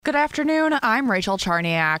Good afternoon, I'm Rachel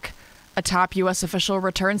Charniak. A top U.S. official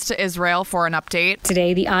returns to Israel for an update.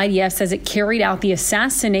 Today, the IDF says it carried out the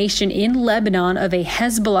assassination in Lebanon of a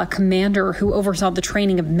Hezbollah commander who oversaw the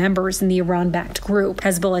training of members in the Iran-backed group.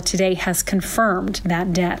 Hezbollah today has confirmed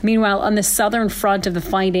that death. Meanwhile, on the southern front of the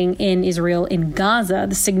fighting in Israel in Gaza,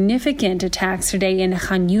 the significant attacks today in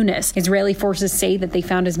Khan Yunis. Israeli forces say that they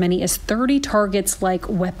found as many as 30 targets like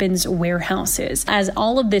weapons warehouses. As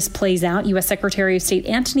all of this plays out, U.S. Secretary of State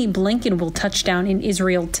Antony Blinken will touch down in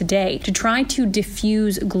Israel today to try to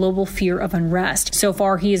diffuse global fear of unrest. So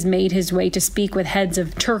far, he has made his way to speak with heads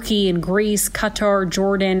of Turkey and Greece, Qatar,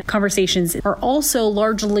 Jordan. Conversations are also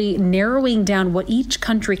largely narrowing down what each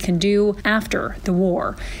country can do after the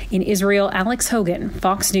war. In Israel, Alex Hogan,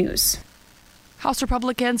 Fox News. House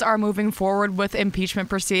Republicans are moving forward with impeachment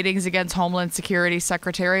proceedings against Homeland Security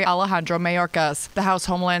Secretary Alejandro Mayorkas. The House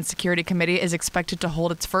Homeland Security Committee is expected to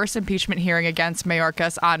hold its first impeachment hearing against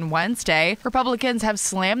Mayorkas on Wednesday. Republicans have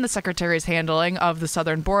slammed the secretary's handling of the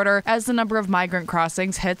southern border as the number of migrant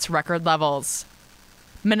crossings hits record levels.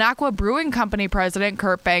 Minocqua Brewing Company President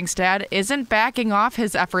Kurt Bangstad isn't backing off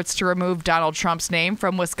his efforts to remove Donald Trump's name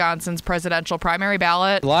from Wisconsin's presidential primary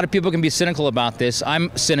ballot. A lot of people can be cynical about this.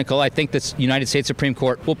 I'm cynical. I think the United States Supreme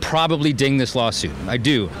Court will probably ding this lawsuit. I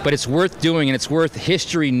do. But it's worth doing, and it's worth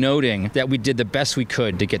history noting that we did the best we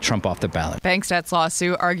could to get Trump off the ballot. Bangstad's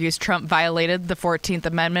lawsuit argues Trump violated the 14th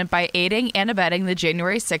Amendment by aiding and abetting the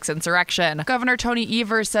January 6th insurrection. Governor Tony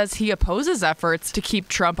Evers says he opposes efforts to keep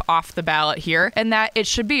Trump off the ballot here, and that it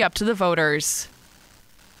should be up to the voters.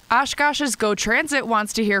 Oshkosh's Go Transit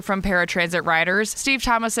wants to hear from paratransit riders. Steve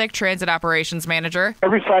Tomasic, Transit Operations Manager.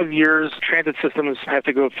 Every 5 years, transit systems have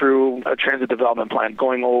to go through a transit development plan,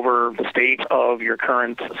 going over the state of your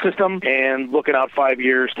current system and looking out 5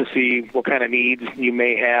 years to see what kind of needs you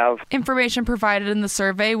may have. Information provided in the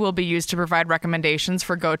survey will be used to provide recommendations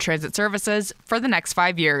for Go Transit services for the next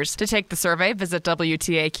 5 years. To take the survey, visit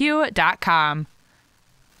WTAQ.com.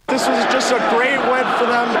 This was just a great win for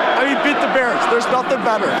them. I mean, beat the Bears. There's nothing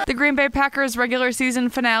better. The Green Bay Packers regular season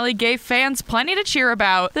finale gave fans plenty to cheer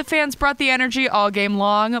about. The fans brought the energy all game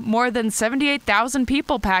long. More than 78,000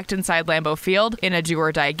 people packed inside Lambeau Field. In a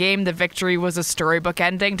do-or-die game, the victory was a storybook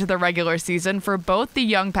ending to the regular season for both the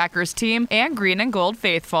young Packers team and Green and Gold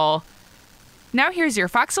faithful. Now here's your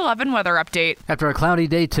Fox 11 weather update. After a cloudy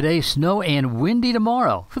day today, snow and windy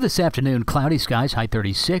tomorrow. For this afternoon, cloudy skies, high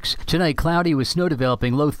 36. Tonight, cloudy with snow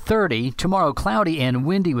developing, low 30. Tomorrow, cloudy and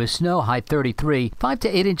windy with snow, high 33. 5 to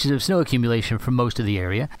 8 inches of snow accumulation for most of the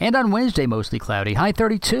area. And on Wednesday, mostly cloudy, high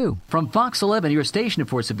 32. From Fox 11, your station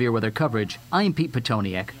for severe weather coverage, I'm Pete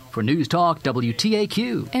Petoniak. For News Talk,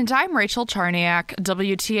 WTAQ. And I'm Rachel Charniak,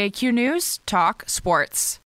 WTAQ News Talk Sports.